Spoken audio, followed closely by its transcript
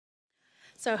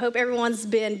So I hope everyone's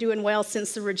been doing well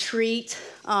since the retreat.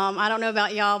 I don't know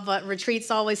about y'all, but retreat's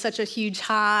always such a huge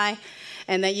high.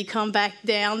 And then you come back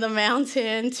down the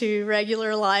mountain to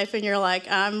regular life and you're like,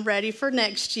 I'm ready for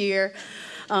next year.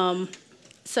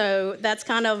 So that's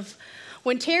kind of,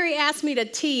 when Terry asked me to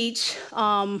teach,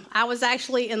 I was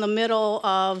actually in the middle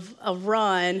of a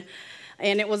run.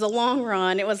 And it was a long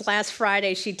run. It was last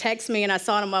Friday. She texted me and I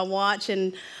saw it on my watch.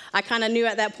 And I kind of knew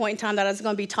at that point in time that I was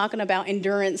going to be talking about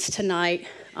endurance tonight.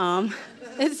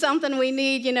 It's something we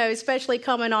need, especially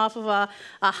coming off of a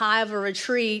high of a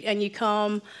retreat. And you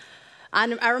come, I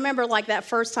remember like that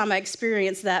first time I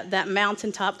experienced that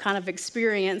mountaintop kind of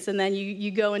experience. And then you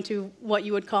go into what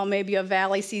you would call maybe a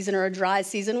valley season or a dry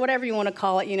season, whatever you want to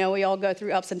call it. We all go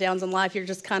through ups and downs in life. You're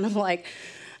just kind of like,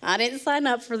 I didn't sign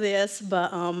up for this,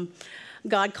 but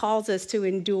God calls us to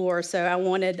endure, so I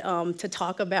wanted to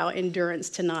talk about endurance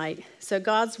tonight. So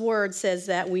God's word says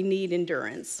that we need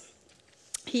endurance.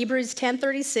 Hebrews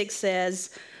 10:36 says,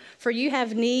 "For you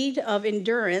have need of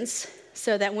endurance,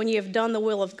 so that when you have done the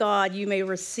will of God, you may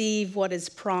receive what is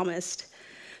promised."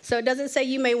 So it doesn't say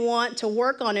you may want to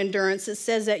work on endurance. It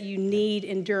says that you need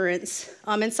endurance.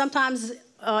 And sometimes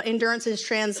endurance is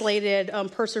translated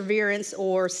perseverance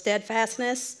or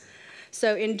steadfastness.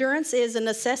 So endurance is a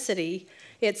necessity.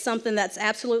 It's something that's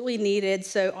absolutely needed.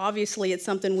 So obviously it's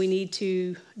something we need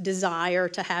to desire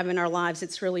to have in our lives.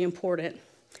 It's really important.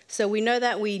 So we know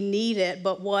that we need it,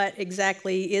 but what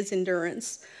exactly is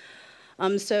endurance?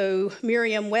 So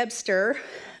Merriam-Webster,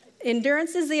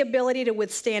 endurance is the ability to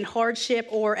withstand hardship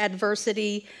or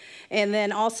adversity. And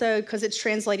then also, because it's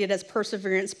translated as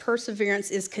perseverance, perseverance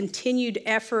is continued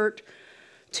effort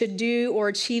to do or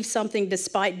achieve something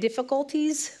despite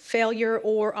difficulties, failure,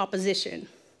 or opposition.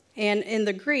 And in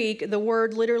the Greek, the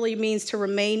word literally means to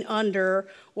remain under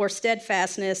or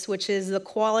steadfastness, which is the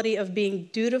quality of being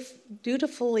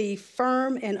dutifully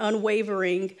firm and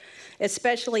unwavering,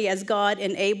 especially as God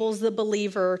enables the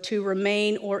believer to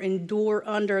remain or endure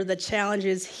under the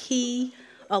challenges he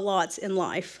allots in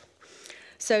life.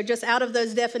 So just out of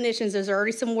those definitions, there's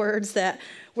already some words that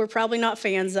we're probably not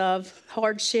fans of: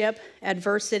 hardship,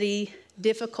 adversity,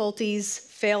 difficulties,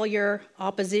 failure,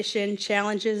 opposition,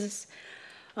 challenges.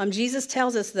 Jesus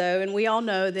tells us, though, and we all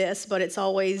know this, but it's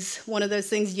always one of those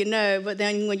things but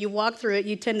then when you walk through it,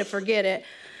 you tend to forget it,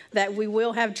 that we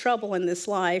will have trouble in this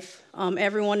life.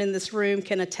 Everyone in this room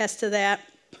can attest to that.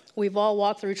 We've all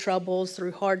walked through troubles,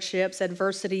 through hardships,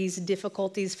 adversities,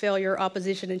 difficulties, failure,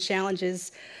 opposition, and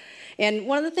challenges. And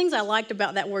one of the things I liked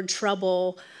about that word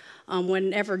trouble,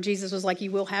 whenever Jesus was like,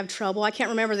 you will have trouble, I can't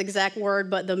remember the exact word,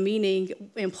 but the meaning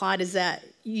implied is that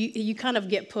you kind of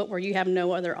get put where you have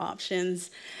no other options.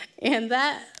 And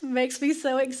that makes me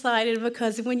so excited,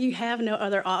 because when you have no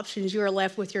other options, you are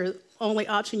left with your only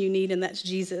option you need, and that's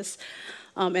Jesus.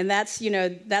 And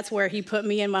that's where he put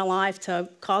me in my life to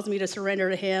cause me to surrender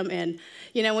to him. And,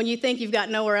 when you think you've got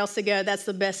nowhere else to go, that's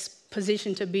the best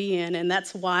position to be in. And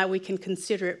that's why we can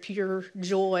consider it pure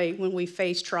joy when we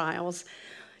face trials.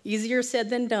 Easier said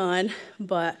than done,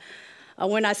 but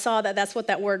when I saw that that's what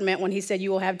that word meant when he said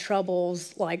you will have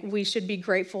troubles, like, we should be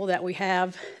grateful that we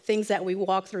have things that we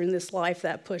walk through in this life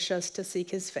that push us to seek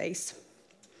his face.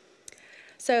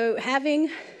 So having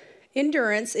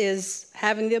endurance is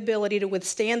having the ability to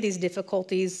withstand these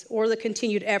difficulties or the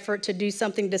continued effort to do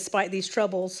something despite these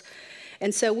troubles.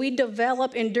 And so we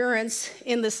develop endurance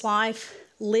in this life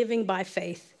living by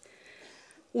faith.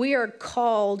 We are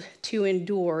called to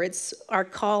endure. It's our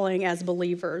calling as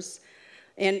believers.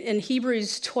 And in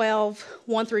Hebrews 12,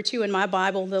 1-2 in my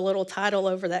Bible, the little title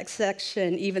over that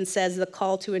section even says the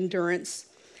call to endurance.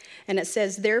 And it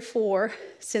says, "Therefore,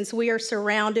 since we are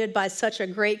surrounded by such a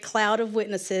great cloud of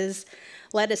witnesses,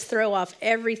 let us throw off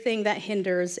everything that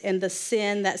hinders and the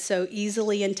sin that so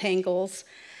easily entangles,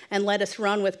 and let us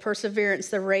run with perseverance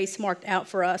the race marked out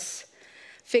for us,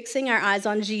 fixing our eyes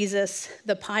on Jesus,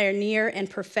 the pioneer and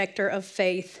perfecter of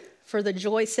faith. For the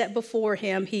joy set before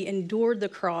him, he endured the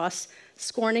cross,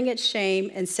 scorning its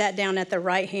shame, and sat down at the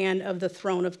right hand of the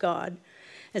throne of God."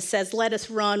 It says, let us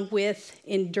run with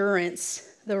endurance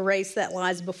the race that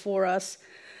lies before us.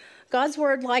 God's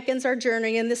word likens our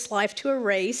journey in this life to a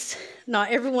race.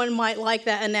 Not everyone might like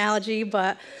that analogy,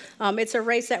 but it's a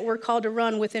race that we're called to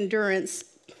run with endurance.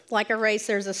 Like a race,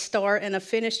 there's a start and a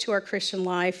finish to our Christian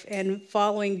life, and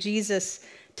following Jesus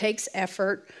takes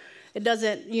effort. It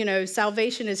doesn't,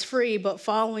 salvation is free, but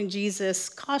following Jesus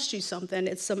costs you something.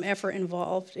 It's some effort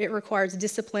involved. It requires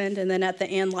discipline, and then at the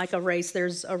end, like a race,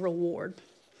 there's a reward.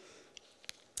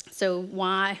 So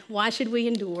why should we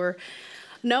endure?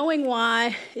 Knowing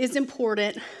why is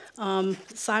important.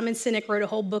 Simon Sinek wrote a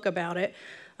whole book about it.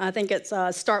 I think it's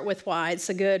Start With Why. It's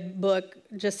a good book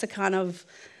just to kind of,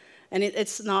 and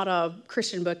it's not a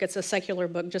Christian book, it's a secular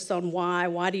book just on why.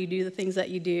 Why do you do the things that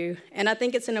you do? And I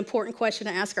think it's an important question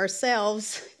to ask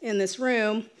ourselves in this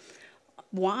room.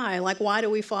 Why? Like, why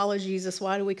do we follow Jesus?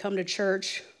 Why do we come to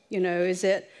church? Is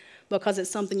it because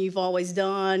it's something you've always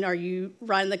done? Are you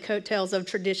riding the coattails of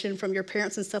tradition from your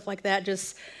parents and stuff like that?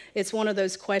 Just, it's one of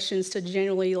those questions to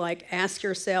genuinely ask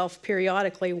yourself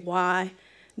periodically, why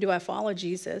do I follow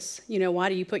Jesus? Why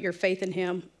do you put your faith in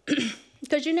him?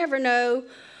 Because you never know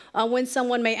when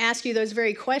someone may ask you those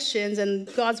very questions,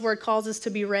 and God's word calls us to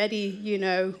be ready,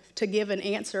 to give an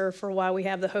answer for why we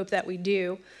have the hope that we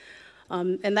do.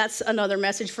 And that's another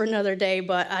message for another day,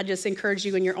 but I just encourage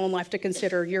you in your own life to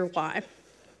consider your why.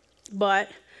 But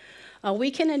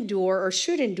we can endure, or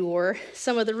should endure,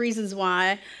 some of the reasons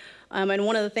why. And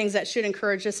one of the things that should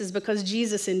encourage us is because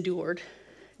Jesus endured.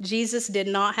 Jesus did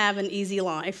not have an easy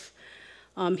life.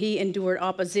 He endured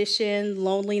opposition,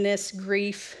 loneliness,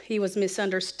 grief. He was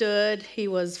misunderstood. He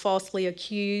was falsely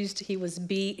accused. He was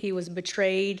beat. He was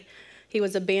betrayed. He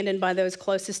was abandoned by those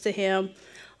closest to him.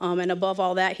 And above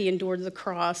all that, he endured the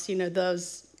cross.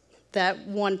 That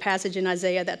one passage in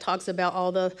Isaiah that talks about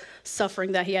all the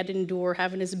suffering that he had to endure,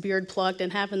 having his beard plucked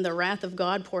and having the wrath of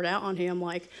God poured out on him,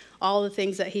 all the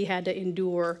things that he had to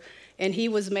endure. And he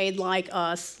was made like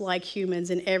us, like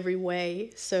humans in every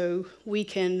way. So he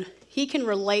can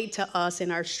relate to us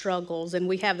in our struggles, and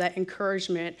we have that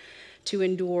encouragement to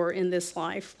endure in this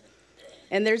life.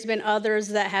 And there's been others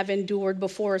that have endured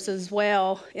before us as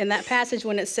well. In that passage,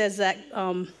 when it says that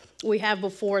we have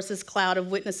before us this cloud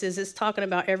of witnesses, it's talking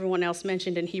about everyone else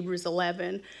mentioned in Hebrews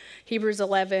 11. Hebrews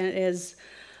 11 is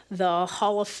the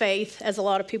hall of faith, as a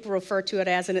lot of people refer to it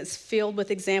as, and it's filled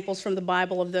with examples from the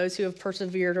Bible of those who have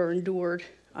persevered or endured.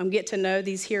 Get to know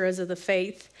these heroes of the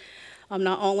faith.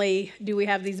 Not only do we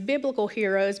have these biblical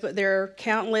heroes, but there are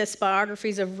countless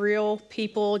biographies of real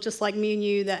people, just like me and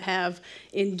you, that have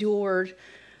endured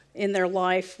in their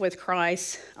life with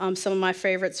Christ. Some of my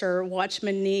favorites are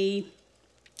Watchman Nee,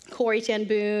 Corrie ten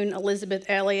Boom, Elizabeth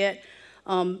Elliot,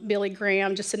 Billy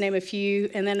Graham, just to name a few.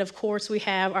 And then, of course, we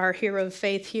have our hero of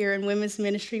faith here in women's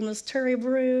ministry, Miss Terry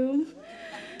Broom,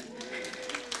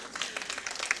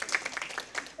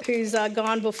 who's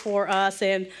gone before us.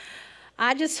 And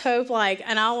I just hope,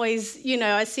 and I always,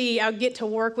 I'll get to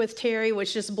work with Terry,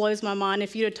 which just blows my mind.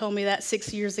 If you'd have told me that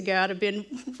 6 years ago, I'd have been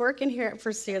working here at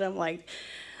Pursuit. I'm like,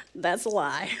 that's a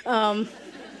lie.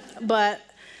 But,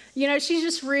 she's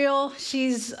just real.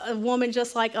 She's a woman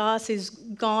just like us who's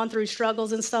gone through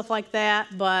struggles and stuff like that.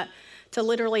 But to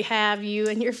literally have you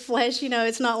in your flesh,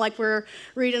 it's not like we're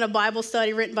reading a Bible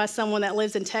study written by someone that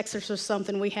lives in Texas or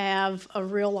something. We have a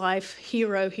real life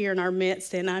hero here in our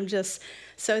midst, and I'm just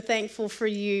so thankful for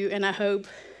you, and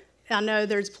I know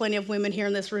there's plenty of women here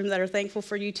in this room that are thankful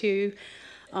for you too.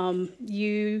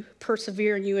 You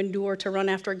persevere and you endure to run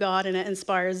after God, and it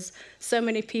inspires so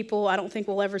many people. I don't think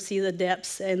we'll ever see the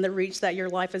depths and the reach that your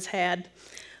life has had,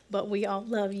 but we all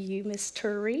love you, Miss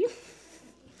Turry.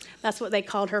 That's what they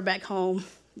called her back home,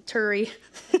 Turry.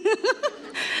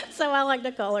 So I like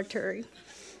to call her Turry.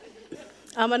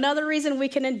 Another reason we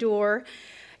can endure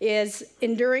is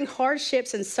enduring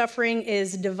hardships and suffering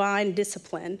is divine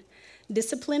discipline.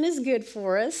 Discipline is good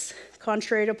for us,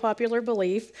 contrary to popular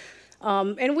belief.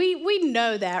 And we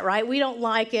know that, right? We don't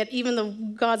like it, even though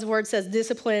God's word says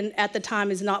discipline at the time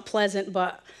is not pleasant.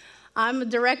 But I'm a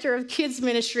director of kids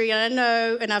ministry, and I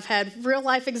know, and I've had real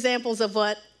life examples of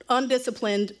what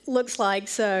undisciplined looks like.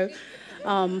 So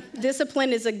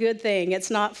discipline is a good thing. It's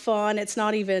not fun. It's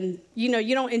not even, you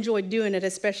don't enjoy doing it,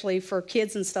 especially for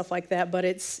kids and stuff like that, but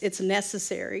it's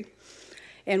necessary.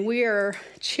 And we are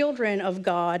children of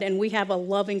God, and we have a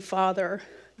loving Father.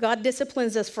 God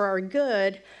disciplines us for our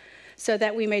good so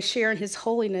that we may share in his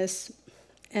holiness.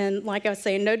 And like I was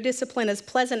saying, no discipline is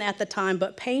pleasant at the time,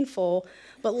 but painful.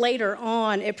 But later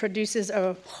on, it produces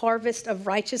a harvest of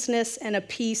righteousness and a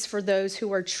peace for those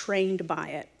who are trained by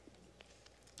it.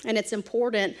 And it's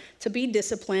important to be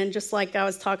disciplined, just like I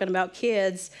was talking about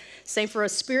kids. Same for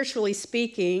us spiritually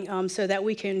speaking, so that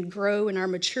we can grow in our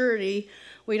maturity.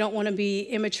 We don't want to be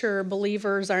immature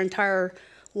believers our entire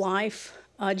life.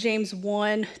 James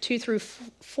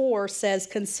 1:2-4 says,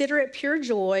 "Consider it pure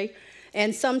joy,"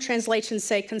 and some translations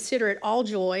say, "Consider it all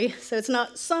joy." So it's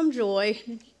not some joy,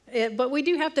 but we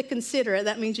do have to consider it.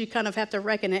 That means you kind of have to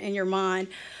reckon it in your mind.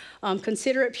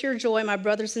 Consider it pure joy, my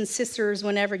brothers and sisters,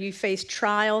 whenever you face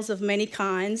trials of many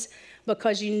kinds,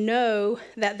 because you know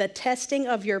that the testing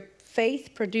of your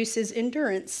faith produces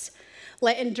endurance.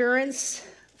 Let endurance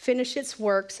finish its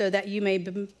work so that you may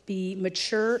be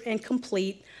mature and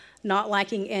complete, not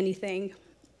lacking anything.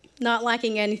 not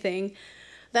lacking anything.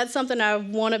 That's something I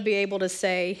want to be able to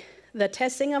say. The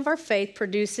testing of our faith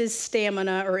produces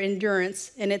stamina or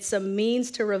endurance, and it's a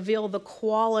means to reveal the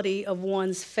quality of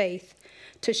one's faith,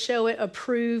 to show it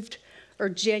approved or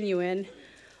genuine.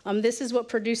 This is what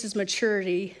produces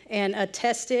maturity, and a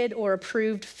tested or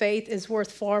approved faith is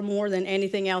worth far more than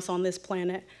anything else on this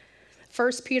planet.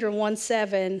 1 Peter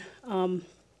 1:7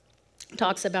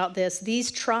 talks about this.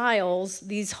 These trials,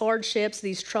 these hardships,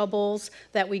 these troubles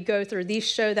that we go through, these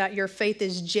show that your faith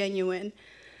is genuine.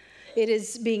 It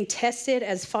is being tested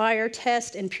as fire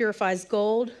tests and purifies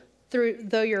gold,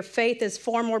 though your faith is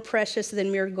far more precious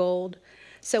than mere gold.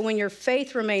 So when your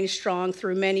faith remains strong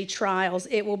through many trials,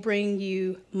 it will bring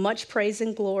you much praise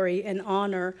and glory and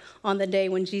honor on the day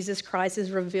when Jesus Christ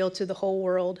is revealed to the whole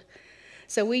world.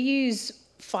 So we use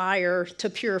fire to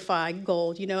purify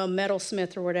gold. You know, a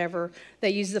metalsmith or whatever, they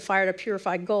use the fire to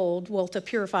purify gold. Well, to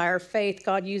purify our faith,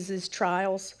 God uses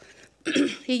trials.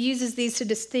 He uses these to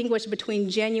distinguish between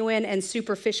genuine and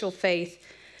superficial faith.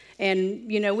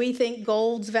 And, you know, we think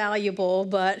gold's valuable,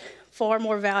 but far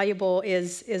more valuable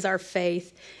is our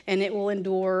faith, and it will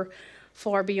endure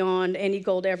far beyond any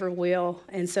gold ever will.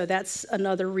 And so that's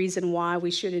another reason why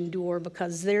we should endure,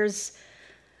 because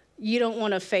you don't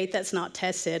want a faith that's not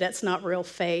tested. That's not real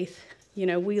faith. You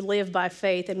know, we live by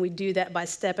faith, and we do that by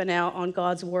stepping out on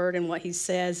God's word and what he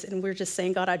says. And we're just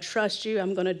saying, God, I trust you.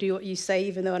 I'm going to do what you say,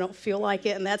 even though I don't feel like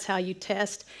it. And that's how you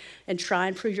test and try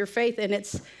and prove your faith. And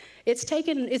it's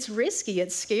risky,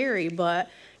 it's scary, but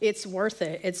it's worth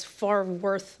it. It's far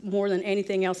worth more than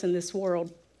anything else in this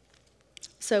world.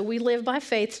 So we live by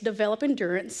faith to develop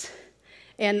endurance.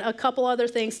 And a couple other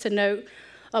things to note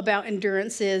about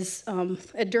endurance is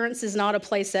not a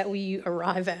place that we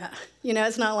arrive at. You know,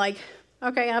 it's not like,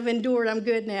 okay, I've endured, I'm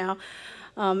good now.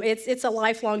 It's a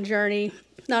lifelong journey.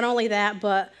 Not only that,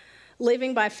 but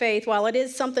living by faith, while it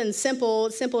is something simple,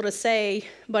 it's simple to say,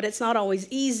 but it's not always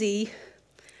easy.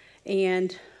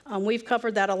 And we've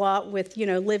covered that a lot with, you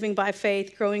know, living by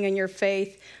faith, growing in your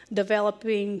faith,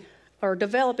 developing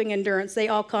endurance. They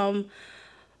all come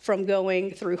from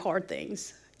going through hard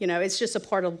things. You know, it's just a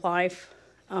part of life.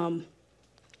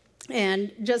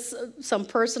 And just some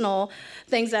personal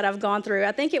things that I've gone through.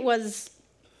 I think it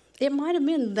might have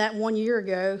been that 1 year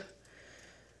ago.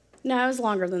 No, it was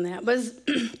longer than that. But it was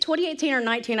 2018 or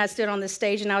 19, I stood on this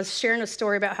stage and I was sharing a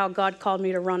story about how God called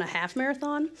me to run a half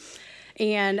marathon.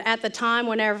 And at the time,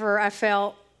 whenever I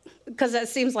felt, because that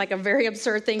seems like a very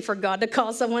absurd thing for God to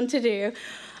call someone to do,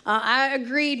 I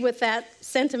agreed with that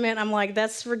sentiment. I'm like,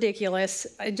 that's ridiculous.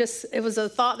 It was a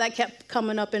thought that kept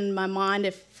coming up in my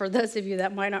mind, for those of you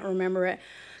that might not remember it.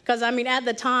 Because, I mean, at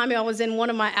the time, I was in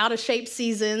one of my out-of-shape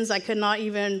seasons. I could not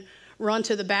even run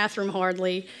to the bathroom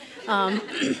hardly.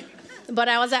 But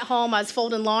I was at home, I was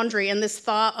folding laundry, and this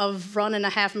thought of running a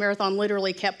half marathon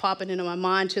literally kept popping into my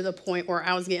mind to the point where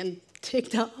I was getting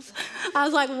ticked off. I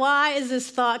was like, why is this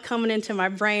thought coming into my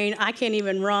brain? I can't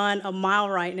even run a mile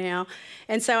right now.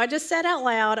 And so I just said out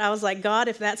loud, I was like, God,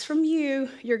 if that's from you,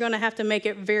 you're going to have to make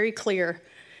it very clear.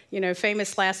 You know,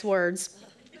 famous last words.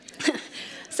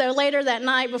 So later that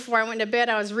night before I went to bed,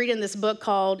 I was reading this book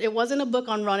it wasn't a book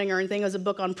on running or anything, it was a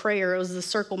book on prayer. It was The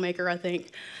Circle Maker, I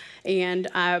think. And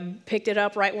I picked it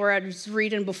up right where I was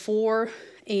reading before,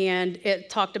 and it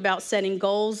talked about setting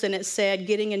goals, and it said,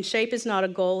 getting in shape is not a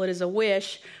goal, it is a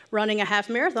wish. Running a half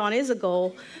marathon is a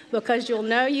goal, because you'll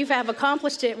know you have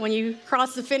accomplished it when you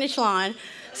cross the finish line.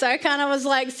 So I kind of was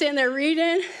like sitting there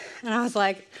reading, and I was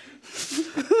like,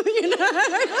 you know,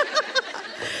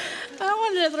 I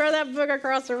wanted to throw that book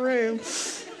across the room.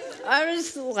 I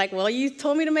was like, well, you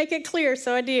told me to make it clear,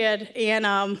 so I did.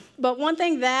 And but one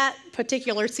thing that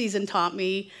particular season taught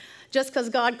me, just because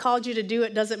God called you to do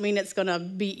it doesn't mean it's going to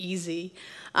be easy.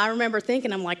 I remember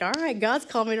thinking, I'm like, all right, God's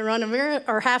called me to run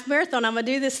a half marathon. I'm going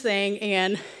to do this thing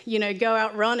and, you know, go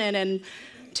out running. And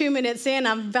 2 minutes in,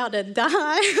 I'm about to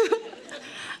die.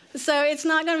 So it's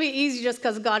not going to be easy just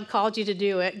because God called you to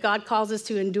do it. God calls us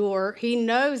to endure. He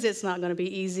knows it's not going to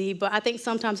be easy. But I think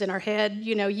sometimes in our head,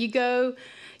 you know,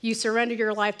 you surrender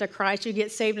your life to Christ, you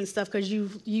get saved and stuff because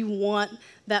you want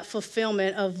that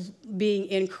fulfillment of being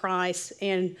in Christ.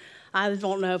 And I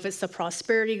don't know if it's the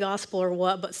prosperity gospel or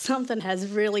what, but something has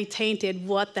really tainted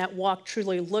what that walk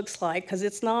truly looks like, because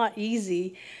it's not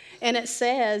easy. And it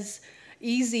says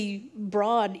easy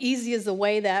is the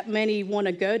way that many want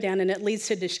to go down, and it leads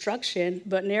to destruction,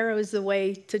 but narrow is the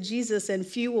way to Jesus, and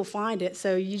few will find it.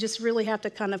 So you just really have to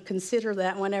kind of consider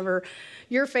that whenever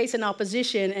you're facing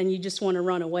opposition and you just want to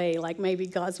run away, like maybe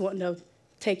God's wanting to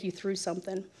take you through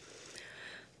something.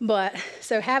 But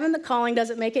so having the calling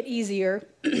doesn't make it easier.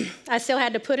 I still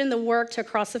had to put in the work to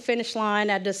cross the finish line.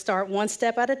 I had to start one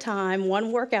step at a time,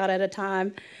 one workout at a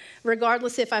time,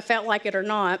 regardless if I felt like it or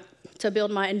not, to build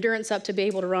my endurance up to be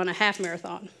able to run a half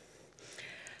marathon.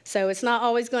 So it's not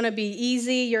always going to be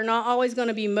easy. You're not always going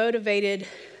to be motivated.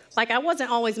 Like I wasn't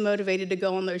always motivated to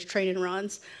go on those training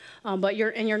runs, but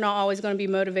you're not always going to be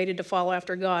motivated to follow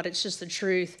after God. It's just the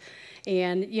truth.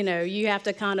 And, you have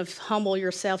to kind of humble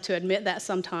yourself to admit that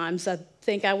sometimes. I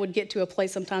think I would get to a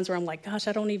place sometimes where I'm like, gosh,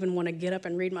 I don't even want to get up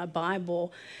and read my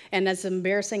Bible. And as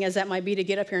embarrassing as that might be to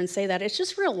get up here and say that, it's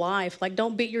just real life. Like,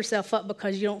 don't beat yourself up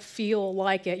because you don't feel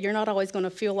like it. You're not always going to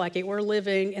feel like it. We're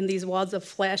living in these wads of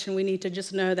flesh, and we need to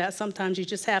just know that sometimes you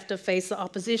just have to face the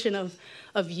opposition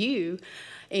of you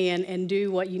and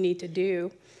do what you need to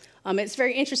do. It's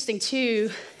very interesting,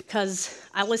 too, because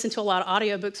I listen to a lot of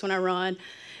audiobooks when I run.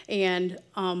 And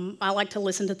I like to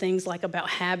listen to things like about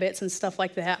habits and stuff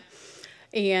like that.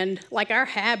 And like our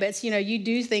habits, you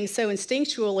do things so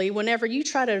instinctually. Whenever you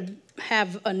try to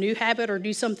have a new habit or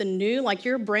do something new, like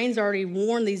your brain's already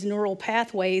worn these neural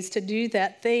pathways to do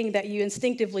that thing that you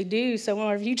instinctively do. So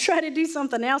whenever you try to do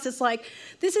something else, it's like,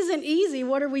 this isn't easy.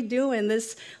 What are we doing?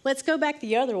 Let's go back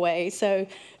the other way. So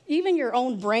even your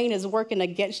own brain is working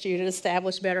against you to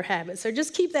establish better habits. So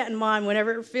just keep that in mind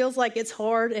whenever it feels like it's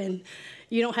hard and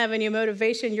you don't have any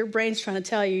motivation, your brain's trying to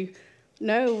tell you,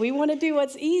 no, we want to do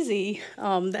what's easy.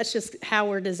 That's just how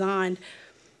we're designed.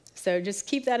 So just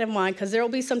keep that in mind, because there will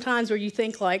be some times where you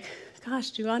think like,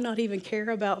 gosh, do I not even care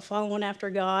about following after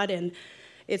God? And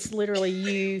it's literally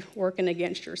you working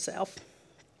against yourself.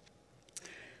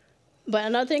 But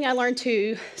another thing I learned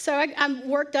too, so I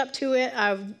worked up to it.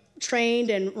 I've trained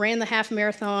and ran the half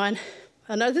marathon.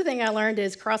 Another thing I learned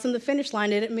is crossing the finish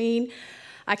line didn't mean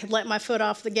I could let my foot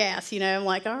off the gas. I'm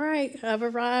like, all right, I've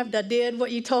arrived. I did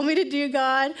what you told me to do,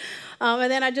 God.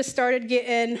 And then I just started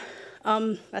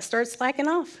I started slacking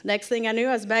off. Next thing I knew,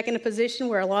 I was back in a position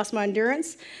where I lost my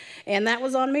endurance. And that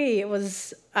was on me.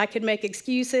 I could make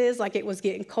excuses, like it was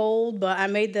getting cold, but I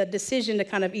made the decision to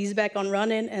kind of ease back on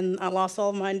running, and I lost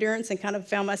all of my endurance and kind of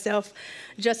found myself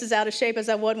just as out of shape as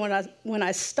I was when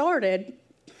I started.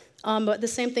 But the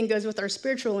same thing goes with our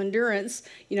spiritual endurance.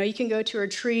 You can go to a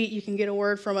retreat, you can get a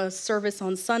word from a service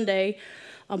on Sunday,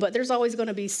 but there's always going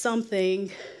to be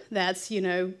something that's,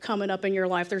 coming up in your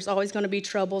life. There's always going to be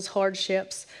troubles,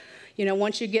 hardships.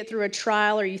 Once you get through a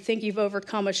trial or you think you've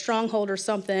overcome a stronghold or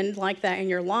something like that in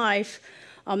your life,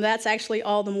 that's actually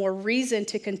all the more reason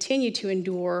to continue to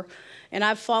endure. And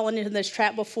I've fallen into this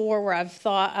trap before where I've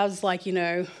thought, I was like,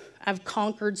 I've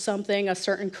conquered something, a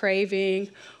certain craving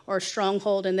or a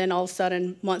stronghold, and then all of a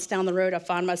sudden, months down the road, I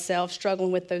find myself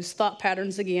struggling with those thought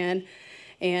patterns again.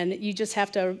 And you just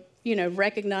have to,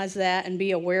 recognize that and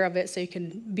be aware of it so you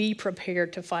can be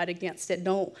prepared to fight against it.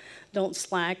 Don't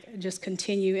slack. Just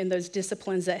continue in those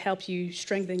disciplines that help you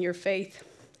strengthen your faith.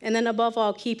 And then above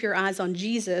all, keep your eyes on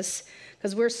Jesus,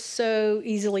 because we're so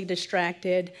easily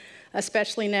distracted,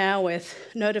 especially now with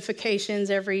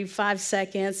notifications every 5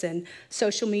 seconds and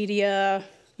social media,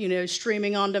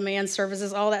 streaming on demand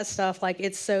services, all that stuff. Like,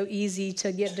 it's so easy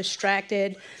to get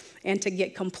distracted and to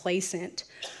get complacent.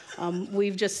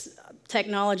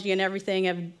 Technology and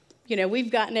everything we've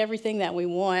gotten everything that we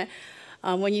want.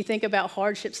 When you think about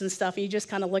hardships and stuff, you just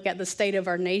kind of look at the state of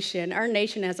our nation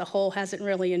as a whole hasn't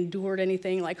really endured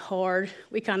anything like hard.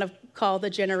 We kind of call the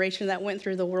generation that went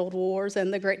through the world wars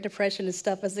and the Great Depression and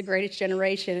stuff as the greatest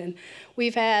generation. And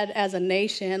we've had, as a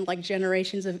nation, like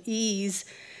generations of ease.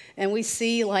 And we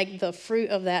see like the fruit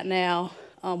of that now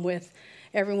with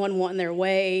everyone wanting their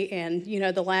way and,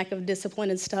 the lack of discipline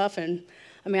and stuff. And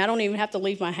I don't even have to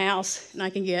leave my house and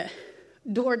I can get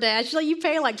DoorDash. Like, you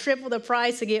pay like triple the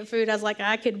price to get food. I was like,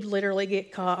 I could literally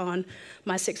get caught on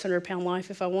my 600-pound life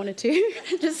if I wanted to.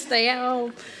 Just stay at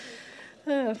home.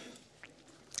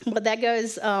 But that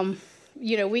goes,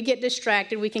 we get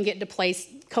distracted. We can get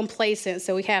complacent.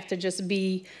 So we have to just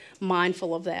be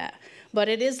mindful of that. But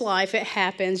it is life. It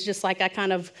happens. Just like I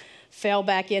kind of fell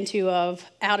back into a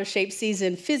out-of-shape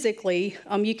season physically,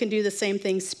 you can do the same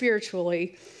thing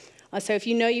spiritually. So if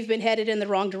you've been headed in the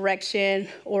wrong direction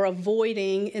or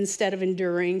avoiding instead of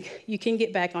enduring, you can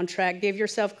get back on track. Give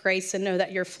yourself grace and know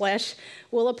that your flesh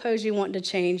will oppose you wanting to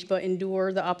change, but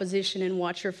endure the opposition and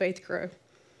watch your faith grow.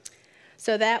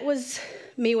 So that was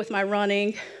me with my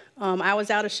running. I was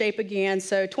out of shape again.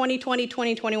 So 2020,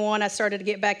 2021, I started to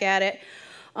get back at it.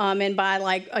 And by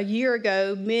like a year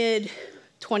ago,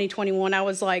 mid-2021, I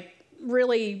was like,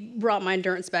 really brought my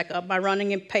endurance back up. My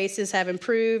running paces have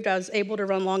improved. I was able to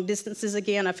run long distances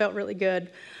again. I felt really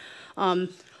good.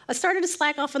 A I started to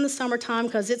slack off in the summertime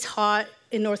because it's hot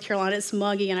in North Carolina. It's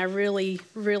muggy, and I really,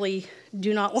 really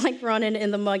do not like running in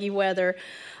the muggy weather.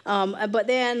 But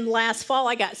then last fall,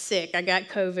 I got sick. I got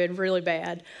COVID really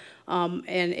bad, and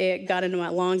it got into my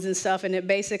lungs and stuff, and it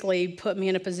basically put me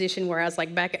in a position where I was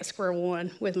like back at square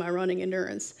one with my running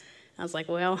endurance. I was like,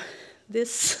 well, this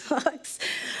sucks.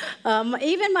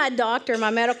 Even my doctor, my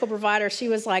medical provider, she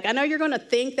was like, I know you're going to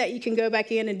think that you can go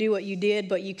back in and do what you did,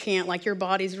 but you can't. Like, your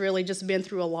body's really just been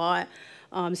through a lot,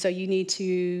 so you need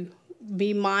to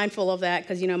be mindful of that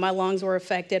because, my lungs were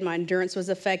affected, my endurance was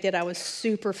affected, I was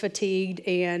super fatigued,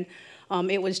 and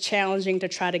it was challenging to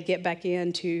try to get back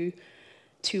into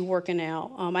working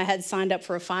out. I had signed up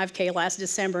for a 5K last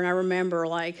December, and I remember,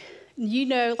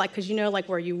 because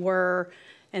where you were,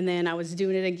 and then I was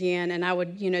doing it again, and I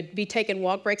would, be taking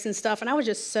walk breaks and stuff, and I was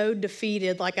just so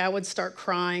defeated, I would start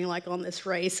crying, on this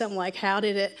race. I'm like, how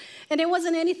did it? And it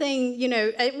wasn't anything,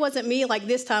 it wasn't me,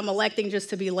 this time electing just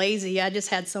to be lazy. I just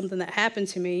had something that happened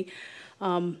to me,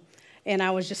 and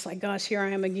I was just like, gosh, here I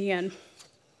am again.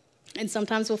 And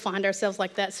sometimes we'll find ourselves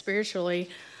like that spiritually,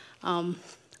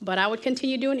 but I would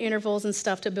continue doing intervals and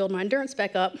stuff to build my endurance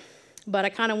back up, but I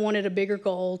kind of wanted a bigger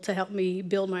goal to help me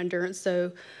build my endurance,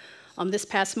 so this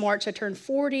past March, I turned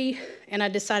 40, and I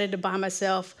decided to buy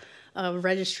myself a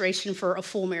registration for a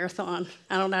full marathon.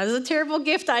 I don't know, it was a terrible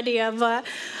gift idea, but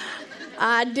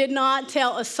I did not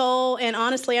tell a soul, and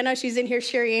honestly, I know she's in here,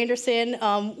 Sherry Anderson.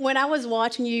 When I was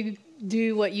watching you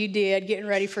do what you did, getting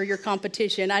ready for your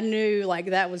competition, I knew,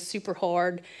 that was super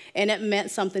hard, and it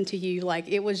meant something to you.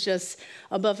 It was just,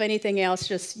 above anything else,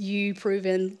 just you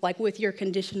proving, with your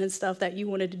condition and stuff, that you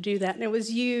wanted to do that, and it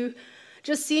was you.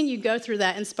 Just seeing you go through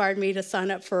that inspired me to sign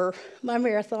up for my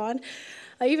marathon,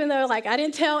 even though, I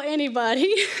didn't tell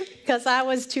anybody because I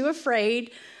was too afraid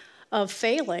of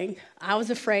failing. I was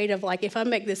afraid of, if I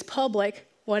make this public,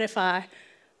 what if I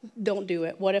don't do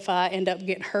it? What if I end up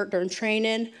getting hurt during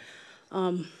training?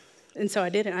 And so I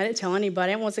didn't tell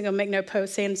anybody. I wasn't going to make no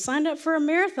post saying, signed up for a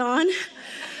marathon.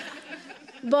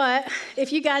 But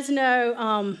if you guys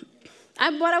know,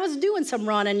 I was doing some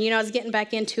running, I was getting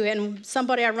back into it, and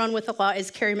somebody I run with a lot is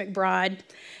Carrie McBride.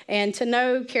 And to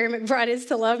know Carrie McBride is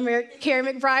to love Carrie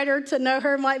McBride, or to know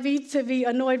her might be to be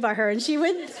annoyed by her, and she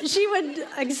would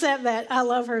accept that. I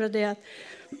love her to death.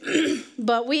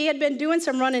 But we had been doing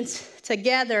some running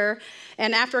together,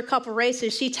 and after a couple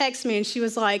races, she texted me, and she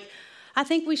was like, I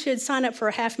think we should sign up for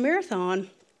a half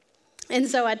marathon. And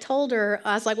so I told her,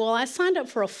 I was like, well, I signed up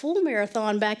for a full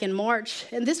marathon back in March,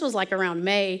 and this was around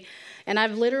May. And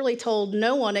I've literally told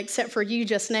no one except for you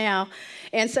just now.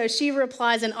 And so she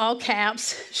replies in all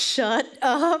caps, shut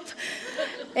up.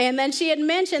 And then she had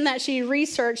mentioned that she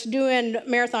researched doing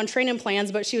marathon training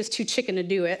plans, but she was too chicken to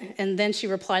do it. And then she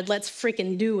replied, let's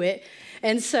freaking do it.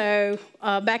 And so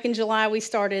back in July, we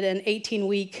started an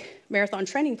 18-week marathon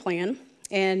training plan.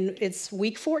 And it's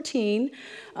week 14.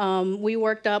 We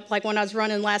worked up, when I was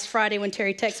running last Friday when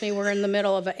Terry texted me, we're in the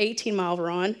middle of an 18-mile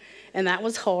run. And that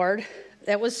was hard.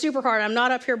 That was super hard. I'm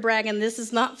not up here bragging. This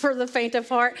is not for the faint of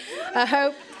heart. I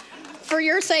hope, for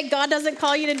your sake, God doesn't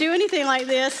call you to do anything like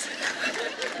this.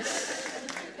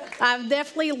 I've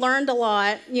definitely learned a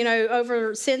lot.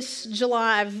 Since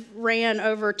July, I've ran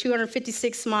over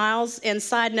 256 miles. And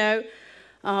side note,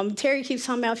 Terry keeps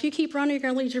talking about, if you keep running, you're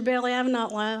going to lose your belly. I have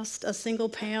not lost a single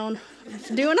pound.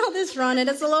 Doing all this running,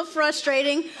 it's a little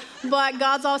frustrating, but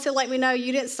God's also let me know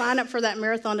you didn't sign up for that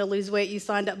marathon to lose weight. You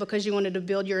signed up because you wanted to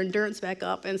build your endurance back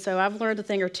up, and so I've learned a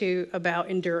thing or two about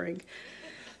enduring.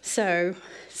 So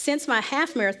since my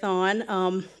half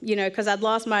marathon, because I'd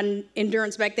lost my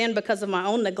endurance back then because of my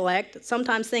own neglect,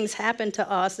 sometimes things happen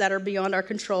to us that are beyond our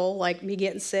control, like me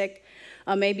getting sick.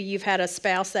 Maybe you've had a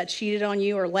spouse that cheated on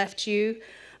you or left you.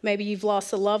 Maybe you've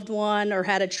lost a loved one or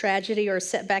had a tragedy or a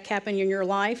setback happen in your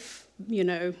life.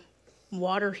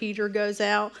 Water heater goes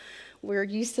out. We're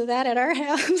used to that at our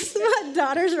house. My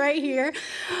daughter's right here.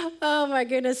 Oh, my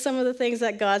goodness, some of the things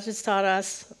that God's just taught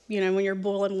us, when you're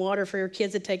boiling water for your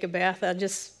kids to take a bath. I'm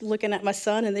just looking at my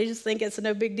son, and they just think it's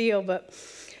no big deal. But,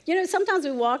 sometimes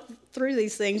we walk through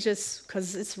these things just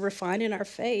because it's refining our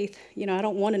faith. I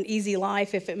don't want an easy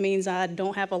life if it means I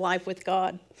don't have a life with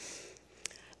God.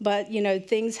 But,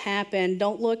 things happen.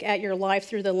 Don't look at your life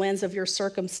through the lens of your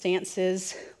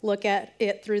circumstances. Look at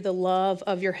it through the love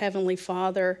of your Heavenly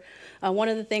Father. One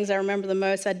of the things I remember the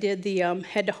most, I did the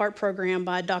Head to Heart program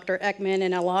by Dr. Ekman,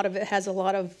 and a lot of it has a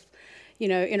lot of,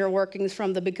 inner workings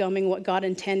from the becoming what God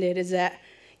intended, is that,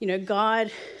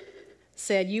 God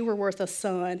said you were worth a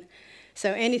son.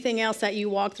 So anything else that you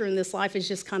walk through in this life is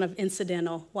just kind of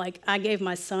incidental. I gave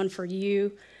my son for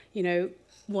you,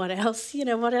 what else?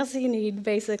 What else do you need,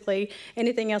 basically?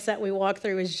 Anything else that we walk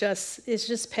through is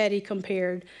just petty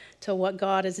compared to what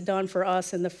God has done for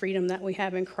us and the freedom that we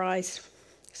have in Christ.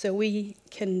 So we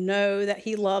can know that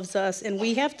he loves us, and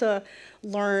we have to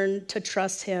learn to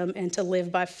trust him and to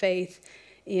live by faith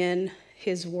in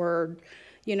his word.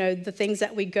 The things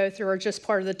that we go through are just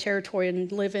part of the territory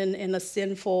and living in a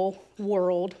sinful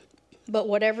world. But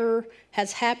whatever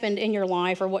has happened in your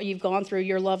life or what you've gone through,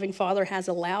 your loving Father has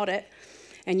allowed it.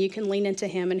 And you can lean into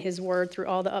him and his word through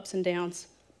all the ups and downs.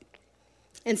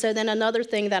 And so then another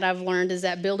thing that I've learned is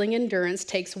that building endurance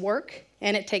takes work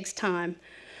and it takes time.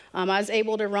 I was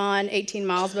able to run 18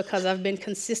 miles because I've been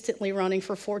consistently running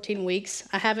for 14 weeks.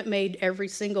 I haven't made every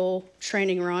single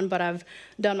training run, but I've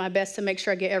done my best to make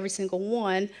sure I get every single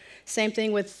one. Same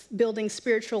thing with building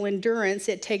spiritual endurance.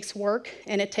 It takes work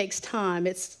and it takes time.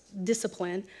 It's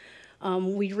discipline.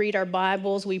 We read our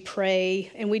Bibles, we pray,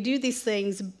 and we do these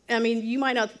things. I mean, you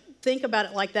might not think about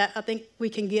it like that. I think we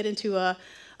can get into a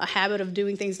habit of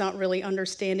doing things not really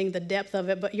understanding the depth of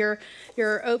it, but you're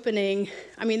opening.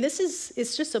 I mean,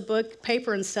 it's just a book,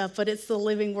 paper and stuff, but it's the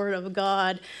living word of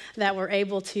God that we're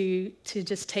able to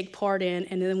just take part in.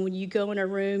 And then when you go in a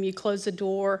room, you close the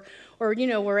door, or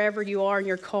wherever you are in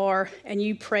your car, and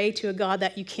you pray to a God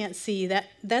that you can't see,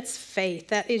 that's faith.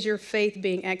 That is your faith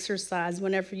being exercised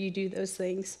whenever you do those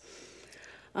things.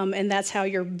 And that's how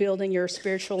you're building your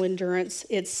spiritual endurance.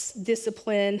 It's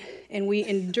discipline, and we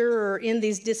endure in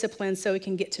these disciplines so we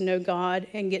can get to know God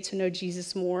and get to know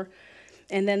Jesus more.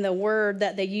 And then the word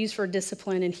that they use for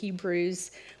discipline in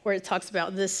Hebrews, where it talks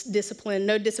about this discipline,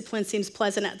 no discipline seems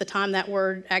pleasant at the time. That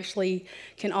word actually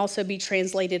can also be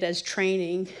translated as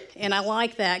training. And I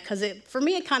like that because for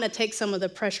me, it kind of takes some of the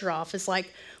pressure off. It's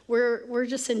like, we're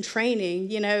just in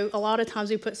training. A lot of times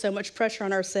we put so much pressure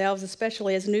on ourselves,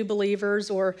 especially as new believers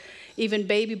or even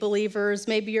baby believers.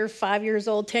 Maybe you're 5 years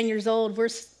old, 10 years old. We're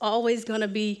always going to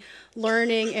be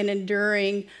learning and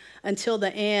enduring until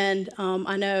the end.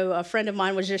 I know a friend of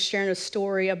mine was just sharing a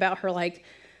story about her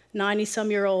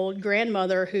 90-some-year-old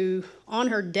grandmother who on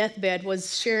her deathbed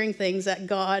was sharing things that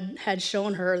God had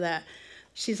shown her that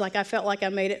she's like, I felt like I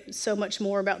made it so much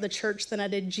more about the church than I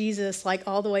did Jesus,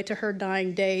 all the way to her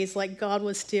dying days. God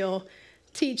was still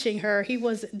teaching her. He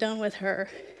wasn't done with her.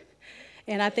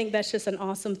 And I think that's just an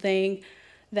awesome thing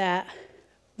that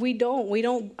we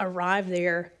don't arrive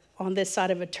there on this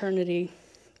side of eternity,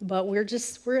 but we're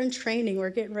in training. We're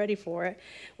getting ready for it.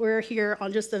 We're here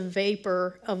on just a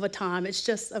vapor of a time. It's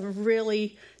just a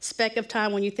really speck of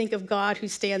time when you think of God who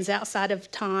stands outside of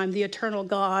time, the eternal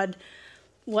God.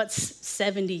 What's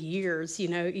 70 years,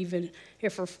 even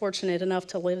if we're fortunate enough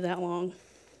to live that long.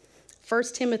 1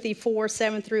 Timothy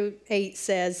 4:7-8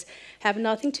 says, have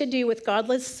nothing to do with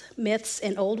godless myths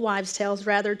and old wives' tales.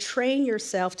 Rather, train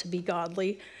yourself to be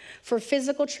godly. For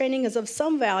physical training is of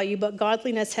some value, but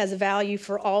godliness has value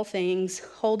for all things,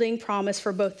 holding promise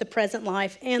for both the present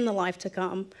life and the life to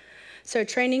come. So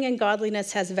training in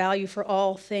godliness has value for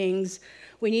all things.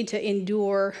 We need to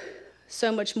endure so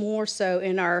much more so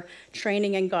in our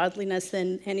training and godliness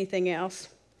than anything else.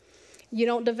 You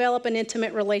don't develop an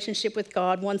intimate relationship with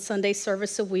God one Sunday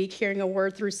service a week, hearing a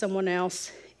word through someone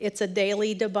else. It's a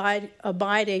daily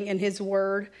abiding in his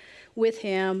word with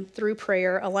him through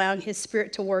prayer, allowing his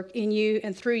spirit to work in you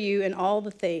and through you in all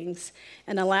the things,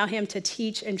 and allow him to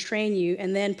teach and train you,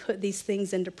 and then put these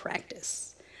things into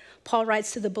practice. Paul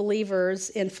writes to the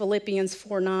believers in Philippians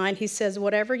 4:9. He says,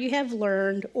 whatever you have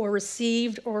learned or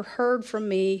received or heard from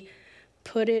me,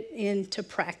 put it into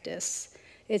practice.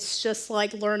 It's just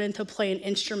like learning to play an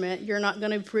instrument. You're not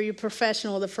going to be a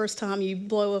professional the first time you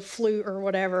blow a flute or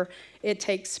whatever. It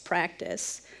takes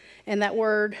practice. And that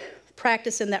word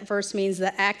practice in that verse means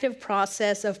the active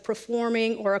process of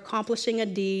performing or accomplishing a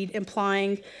deed,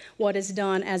 implying what is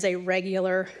done as a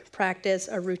regular practice,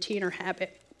 a routine or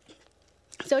habit.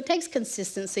 So it takes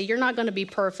consistency. You're not going to be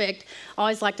perfect. I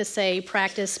always like to say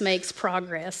practice makes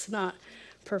progress, not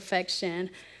perfection,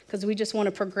 because we just want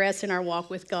to progress in our walk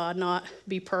with God, not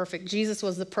be perfect. Jesus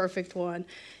was the perfect one,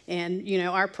 and,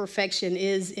 our perfection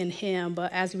is in him,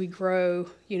 but as we grow,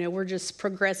 we're just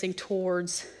progressing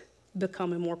towards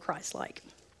becoming more Christ-like.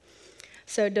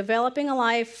 So developing a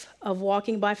life of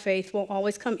walking by faith won't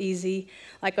always come easy.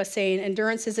 Like I was saying,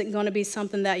 endurance isn't going to be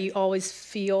something that you always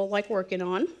feel like working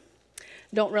on.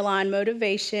 Don't rely on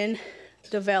motivation.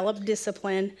 Develop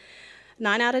discipline.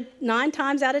 9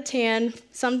 times out of 10,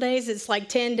 some days it's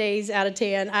 10 days out of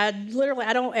 10. I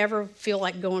don't ever feel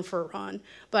like going for a run,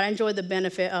 but I enjoy the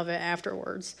benefit of it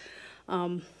afterwards.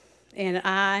 And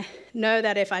I know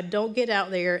that if I don't get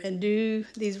out there and do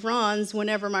these runs,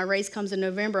 whenever my race comes in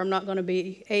November, I'm not going to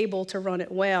be able to run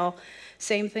it well.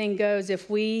 Same thing goes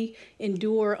if we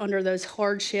endure under those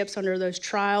hardships, under those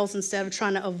trials, instead of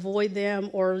trying to avoid them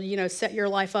or, set your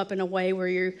life up in a way where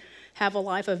you have a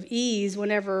life of ease.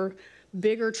 Whenever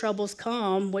bigger troubles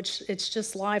come, which it's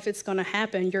just life, it's going to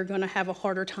happen, you're going to have a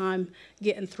harder time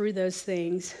getting through those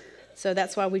things. So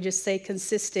that's why we just stay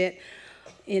consistent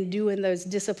in doing those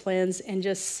disciplines and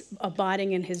just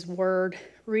abiding in his word,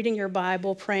 reading your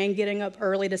Bible, praying, getting up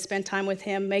early to spend time with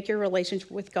him, make your relationship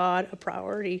with God a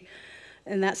priority.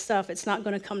 And that stuff, it's not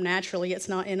going to come naturally. It's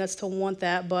not in us to want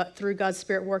that, but through God's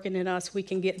Spirit working in us, we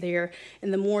can get there.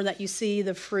 And the more that you see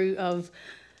the fruit of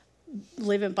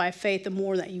living by faith, the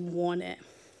more that you want it.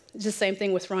 It's the same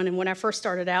thing with running. When I first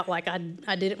started out,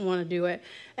 I didn't want to do it.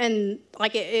 And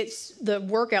it's the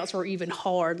workouts were even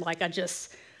hard. I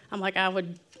just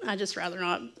rather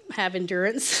not have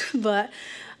endurance. But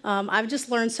I've just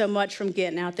learned so much from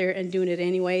getting out there and doing it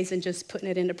anyways and just putting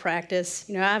it into practice.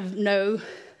 I have no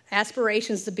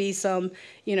aspirations to be some,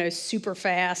 super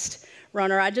fast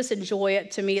runner. I just enjoy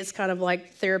it. To me, it's kind of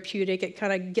like therapeutic. It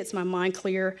kind of gets my mind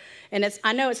clear. And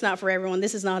I know it's not for everyone.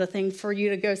 This is not a thing for you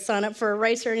to go sign up for a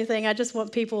race or anything. I just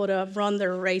want people to run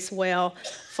their race well,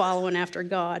 following after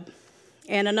God.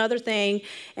 And another thing,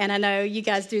 and I know you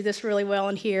guys do this really well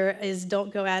in here, is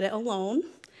don't go at it alone.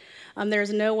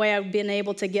 There's no way I've been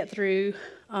able to get through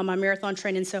my marathon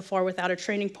training so far without a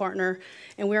training partner.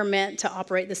 And we're meant to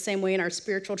operate the same way in our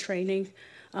spiritual training.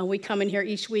 We come in here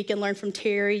each week and learn from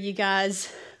Terry. You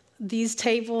guys, these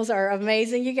tables are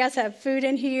amazing. You guys have food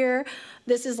in here.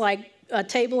 This is like a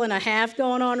table and a half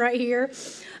going on right here.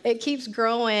 It keeps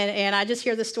growing, and I just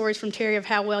hear the stories from Terry of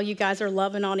how well you guys are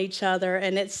loving on each other,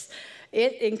 and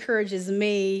it encourages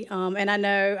me. And I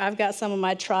know I've got some of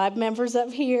my tribe members up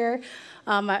here,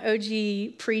 my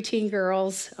OG preteen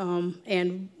girls,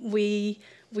 and we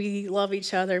love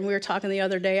each other. And we were talking the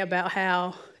other day about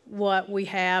how what we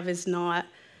have is not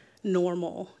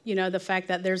normal. The fact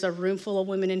that there's a room full of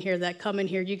women in here that come in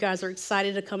here. You guys are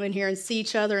excited to come in here and see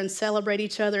each other and celebrate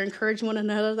each other, encourage one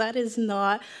another. That is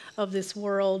not of this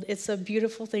world. It's a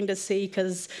beautiful thing to see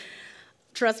because,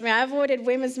 trust me, I avoided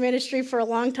women's ministry for a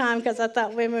long time because I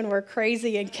thought women were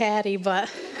crazy and catty, but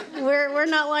we're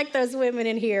not like those women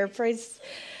in here. Praise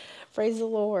the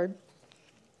Lord.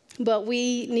 But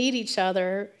we need each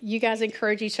other. You guys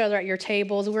encourage each other at your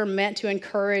tables. We're meant to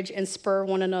encourage and spur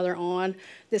one another on.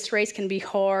 This race can be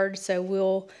hard, so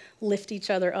we'll lift each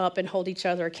other up and hold each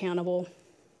other accountable.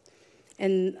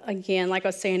 And again, like I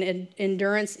was saying,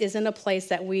 endurance isn't a place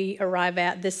that we arrive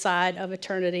at this side of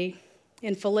eternity.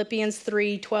 In Philippians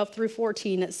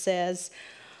 3:12-14, it says,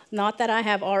 "Not that I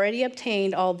have already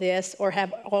obtained all this or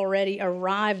have already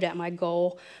arrived at my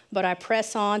goal, but I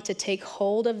press on to take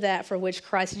hold of that for which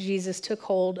Christ Jesus took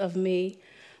hold of me.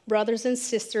 Brothers and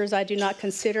sisters, I do not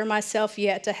consider myself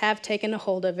yet to have taken a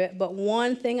hold of it, but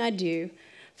one thing I do,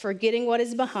 forgetting what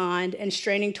is behind and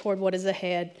straining toward what is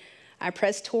ahead, I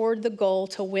press toward the goal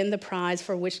to win the prize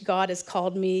for which God has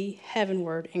called me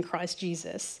heavenward in Christ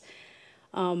Jesus."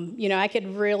 I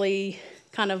could really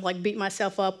kind of beat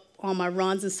myself up on my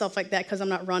runs and stuff like that because I'm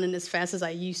not running as fast as I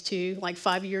used to,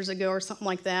 5 years ago or something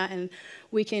like that. And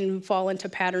we can fall into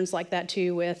patterns like that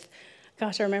too with,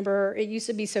 gosh, I remember it used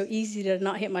to be so easy to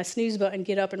not hit my snooze button,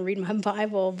 get up and read my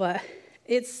Bible, but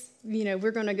it's,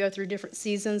 we're going to go through different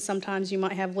seasons. Sometimes you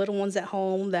might have little ones at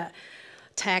home that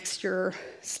tax your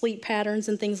sleep patterns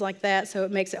and things like that, so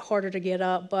it makes it harder to get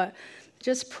up. But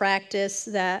just practice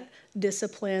that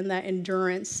discipline, that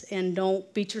endurance, and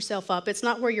don't beat yourself up. It's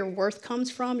not where your worth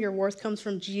comes from. Your worth comes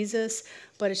from Jesus,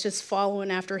 but it's just following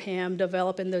after him,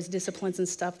 developing those disciplines and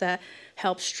stuff that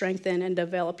help strengthen and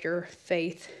develop your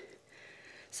faith.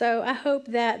 So I hope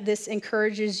that this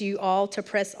encourages you all to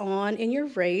press on in your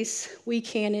race. We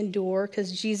can endure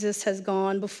because Jesus has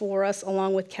gone before us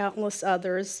along with countless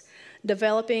others.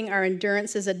 Developing our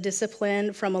endurance is a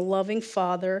discipline from a loving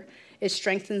Father. It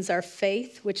strengthens our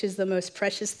faith, which is the most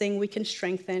precious thing we can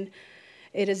strengthen.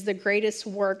 It is the greatest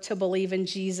work to believe in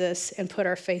Jesus and put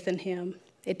our faith in him.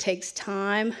 It takes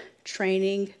time,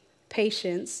 training,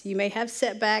 patience. You may have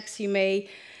setbacks, you may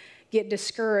get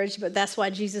discouraged, but that's why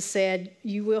Jesus said,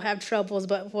 you will have troubles,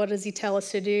 but what does he tell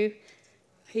us to do?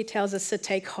 He tells us to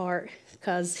take heart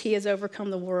because he has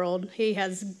overcome the world.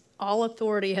 All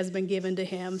authority has been given to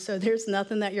him. So there's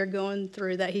nothing that you're going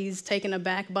through that he's taken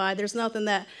aback by. There's nothing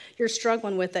that you're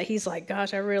struggling with that he's like,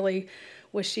 gosh, I really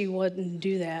wish he wouldn't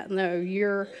do that. No,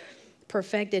 you're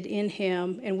perfected in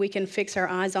him, and we can fix our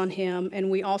eyes on him, and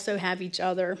we also have each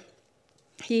other.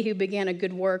 He who began a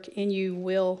good work in you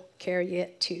will carry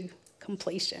it to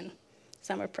completion.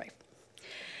 So I'm going to pray.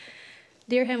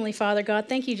 Dear Heavenly Father, God,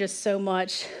 thank you just so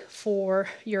much for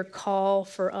your call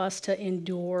for us to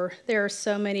endure. There are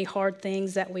so many hard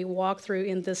things that we walk through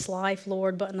in this life,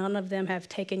 Lord, but none of them have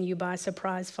taken you by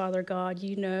surprise, Father God.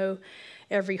 You know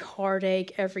every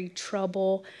heartache, every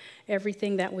trouble,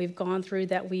 everything that we've gone through,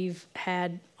 that we've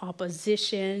had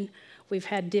opposition, we've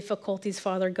had difficulties,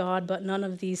 Father God, but none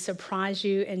of these surprise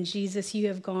you. And Jesus, you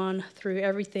have gone through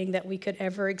everything that we could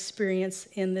ever experience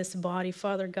in this body,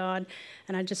 Father God.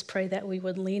 And I just pray that we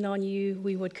would lean on you.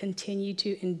 We would continue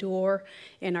to endure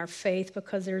in our faith,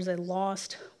 because there's a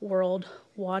lost world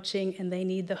watching and they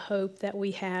need the hope that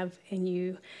we have in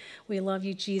you. We love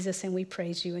you, Jesus, and we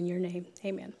praise you in your name.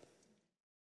 Amen.